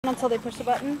Until they push the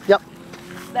button? Yep.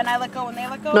 Then I let go when they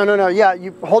let go? No. Yeah,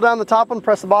 you hold down the top one,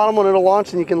 press the bottom one, it'll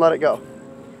launch, and you can let it go.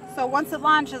 So once it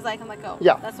launches, I can let go?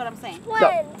 Yeah. That's what I'm saying. One, 2,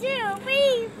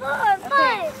 3, 4,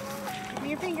 5. Give me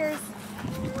your fingers.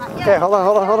 Okay, hold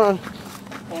on.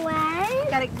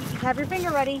 One. You have your finger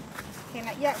ready. Okay,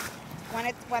 not yet.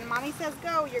 When mommy says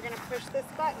go, you're gonna push this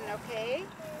button, okay?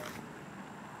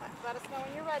 Let us know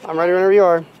when you're ready. I'm ready whenever you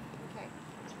are. Okay.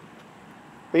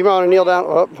 You might want to kneel down.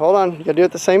 Oh, hold on. You gotta do it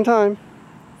at the same time.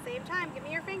 Same time. Give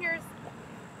me your fingers.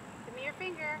 Give me your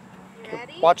finger. You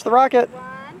ready? Watch the rocket.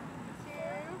 1, 2,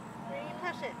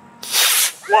 3, push it.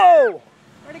 Whoa!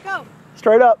 Where'd it go?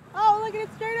 Straight up. Oh, look at it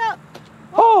straight up.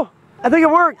 Oh, I think it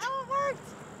worked. Oh, it worked.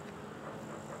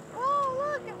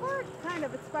 Oh, look, it worked. Kind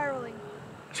of. It's spiraling.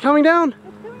 It's coming down.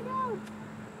 It's coming down.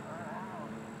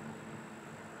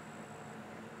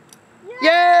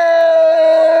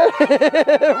 Yay!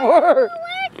 It worked.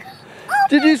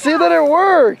 Did you see that it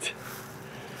worked?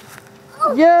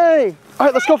 Yay! All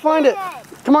right, let's go find it.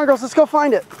 Come on, girls, let's go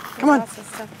find it. Come on.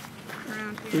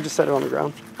 You just set it on the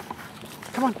ground.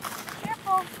 Come on.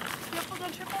 Careful. Careful,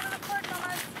 don't trip over the cord,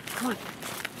 Mama. Come on.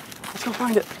 Let's go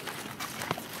find it.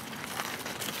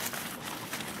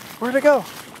 Where'd it go?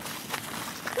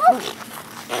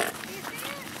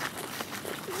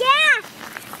 Yeah.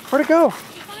 Where'd it go?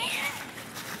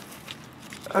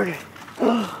 Okay.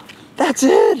 That's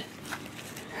it.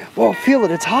 Whoa, feel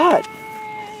it. It's hot.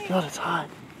 Feel it. It's hot.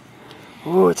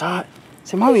 Ooh, it's hot.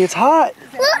 Say, Mommy, it's hot.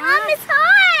 Look, Mom, it's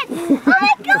hot. Oh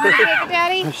my God.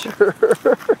 Daddy? Sure.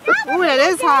 Ooh, it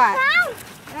is hot.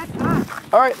 That's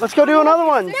hot. All right, let's go do another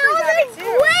one. That was a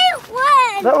great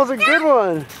one. That was a good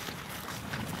one.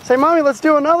 Say, Mommy, let's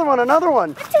do another one. Let's do another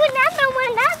one.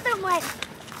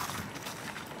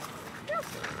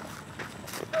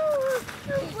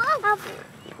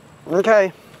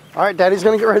 Okay. All right, Daddy's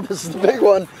gonna get ready. This is the big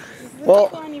one. Well,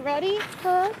 Big one. You ready?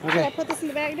 Should I put this in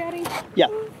the bag, Daddy? yeah.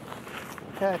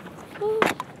 Okay.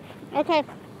 Okay.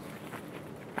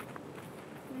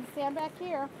 Stand back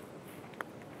here.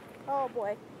 Oh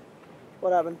boy.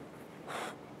 What happened?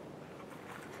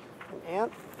 An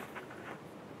ant?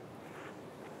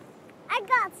 I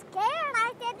got scared.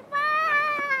 I said,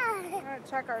 We're "Bye." gonna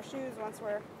check our shoes once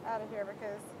we're out of here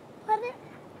because Put it.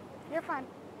 you're fine.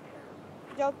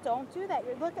 Don't do that.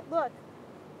 Look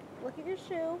at your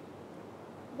shoe.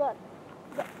 Look.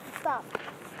 Stop.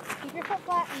 Keep your foot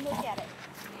flat and look at it.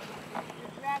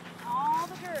 You're dragging all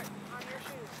the dirt on your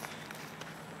shoes.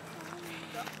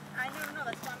 I know.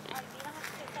 That's why you don't have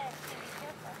to sit there and be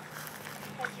careful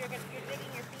because you're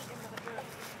digging your feet into the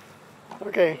dirt.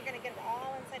 Okay. You're gonna get it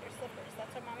all inside your slippers.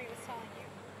 That's what Mommy was telling you.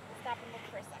 Stop and look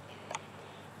for a second.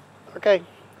 Okay.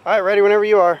 All right, ready whenever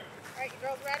you are. All right, you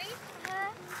girls ready?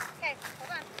 Okay,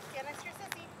 hold on. Stand next to your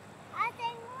sissy. I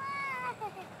said,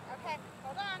 "What?" Okay,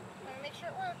 hold on. Let me make sure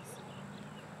it works.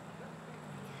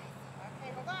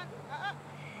 Okay, hold on.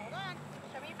 Hold on.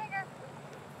 Show me your finger.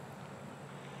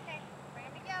 Okay, bring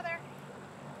them together.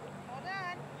 Hold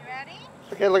on. You ready?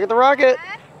 Okay, look at the rocket. 1,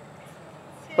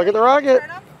 2, Look at the rocket.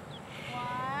 Turn 'em.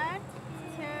 1,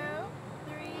 2,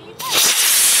 3.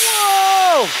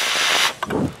 Whoa!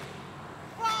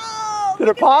 Whoa! Did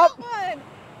look it pop? at that one.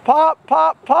 Pop,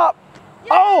 pop, pop. Yay!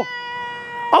 Oh!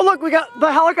 Oh, look, we got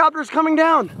the helicopter's coming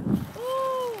down.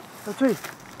 Ooh. Let's see.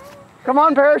 Come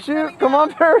on, parachute. Come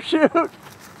on, parachute. Oh,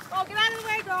 get out of the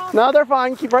way, girl. No, they're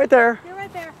fine. Keep right there. You're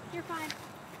right there. You're fine.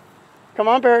 Come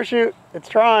on, parachute. It's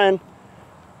trying.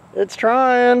 It's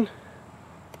trying.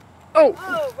 Oh,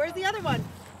 Oh, where's the other one?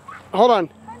 hold on.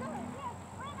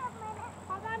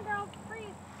 Hold on, girl. Freeze.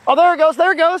 Oh, there it goes.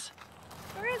 There it goes.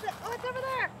 Where is it? Oh, it's over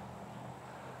there.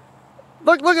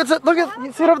 Look, look, you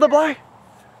see it over the black?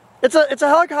 It's a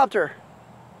helicopter.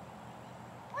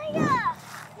 Oh, yeah.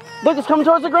 Look, it's coming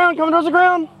towards the ground,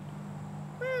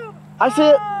 Boom. I see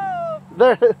it. Oh.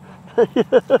 There.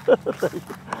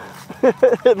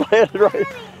 It landed right.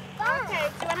 Okay,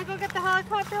 do you want to go get the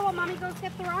helicopter while Mommy goes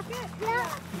get the rocket? Yeah.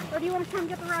 Or do you want to come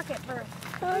get the rocket first?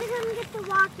 We're going to get the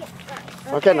rocket first.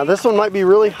 Okay, now this one might be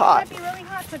really hot. It might be really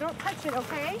hot, so don't touch it,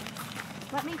 okay?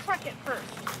 Let me check it first.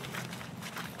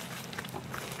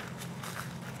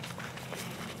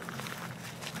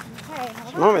 Okay,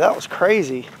 hold on. Mommy, that was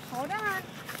crazy. Hold on.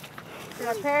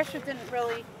 The parachute didn't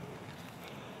really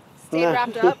stay No.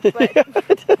 wrapped up, but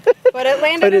it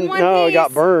landed in one piece. No, it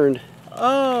got burned.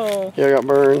 Oh. Yeah, it got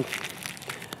burned.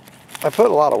 I put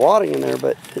a lot of wadding in there,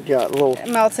 but it got a little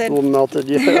Melted. melted.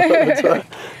 Yeah,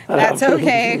 That's happens.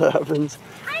 okay. That happens.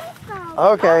 I'm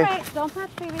sorry. Okay. All right, don't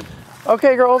touch, baby.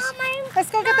 Okay, girls. Let's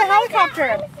go get the helicopter.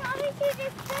 I'm sorry, she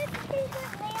just put things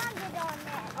that landed on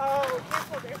there. Oh,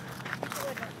 careful. There's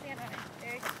stand on it.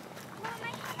 There you go. Mom, I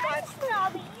nice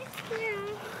strawberries. Yeah.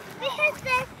 Because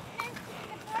the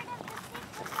part of the stick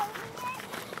was holding it.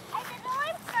 I said, oh,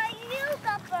 I'm sorry, you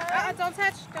go first. Don't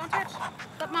touch. Don't touch.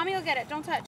 But mommy will get it. Don't touch.